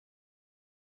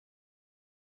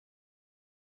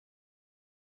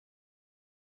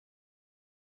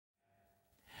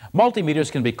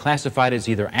Multimeters can be classified as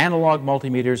either analog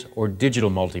multimeters or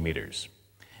digital multimeters.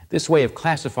 This way of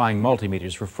classifying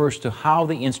multimeters refers to how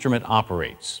the instrument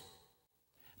operates.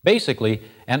 Basically,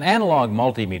 an analog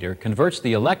multimeter converts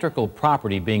the electrical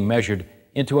property being measured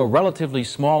into a relatively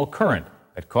small current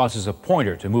that causes a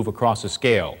pointer to move across a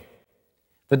scale.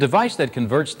 The device that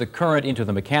converts the current into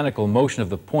the mechanical motion of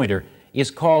the pointer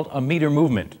is called a meter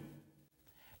movement.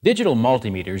 Digital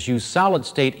multimeters use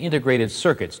solid-state integrated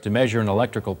circuits to measure an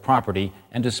electrical property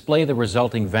and display the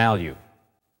resulting value.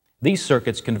 These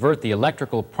circuits convert the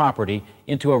electrical property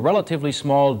into a relatively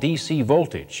small DC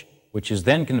voltage, which is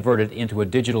then converted into a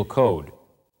digital code.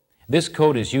 This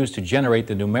code is used to generate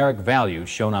the numeric values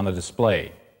shown on the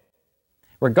display.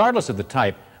 Regardless of the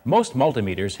type, most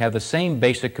multimeters have the same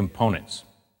basic components.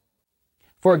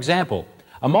 For example,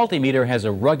 a multimeter has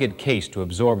a rugged case to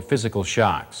absorb physical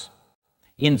shocks.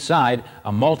 Inside,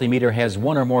 a multimeter has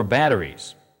one or more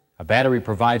batteries. A battery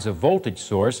provides a voltage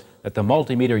source that the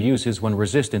multimeter uses when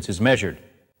resistance is measured.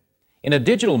 In a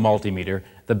digital multimeter,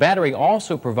 the battery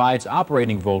also provides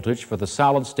operating voltage for the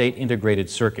solid-state integrated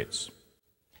circuits.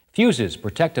 Fuses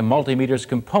protect a multimeter's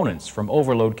components from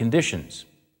overload conditions.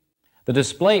 The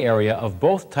display area of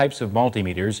both types of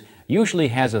multimeters usually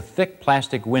has a thick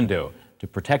plastic window to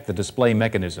protect the display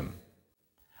mechanism.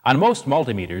 On most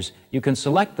multimeters, you can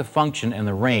select the function and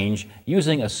the range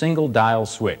using a single dial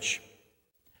switch.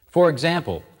 For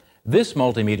example, this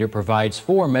multimeter provides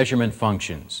 4 measurement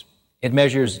functions. It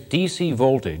measures DC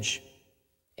voltage,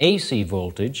 AC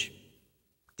voltage,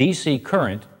 DC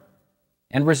current,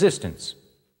 and resistance.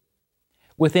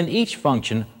 Within each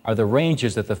function are the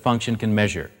ranges that the function can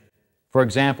measure. For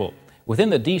example, within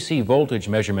the DC voltage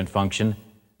measurement function,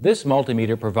 this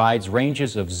multimeter provides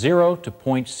ranges of 0 to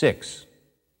 0.6,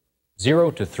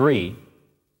 0 to 3,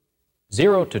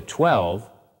 0 to 12,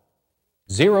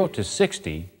 0 to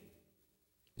 60,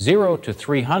 0 to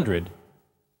 300,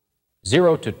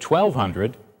 0 to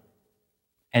 1200,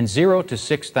 and 0 to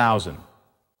 6000.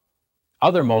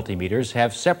 Other multimeters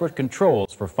have separate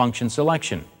controls for function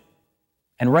selection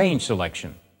and range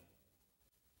selection.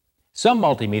 Some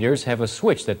multimeters have a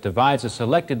switch that divides a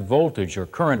selected voltage or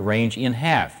current range in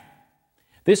half.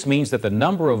 This means that the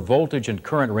number of voltage and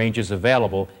current ranges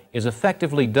available is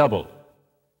effectively doubled.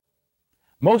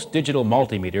 Most digital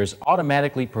multimeters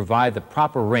automatically provide the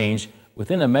proper range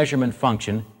within a measurement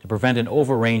function to prevent an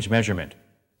overrange measurement.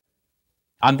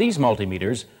 On these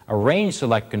multimeters, a range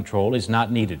select control is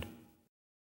not needed.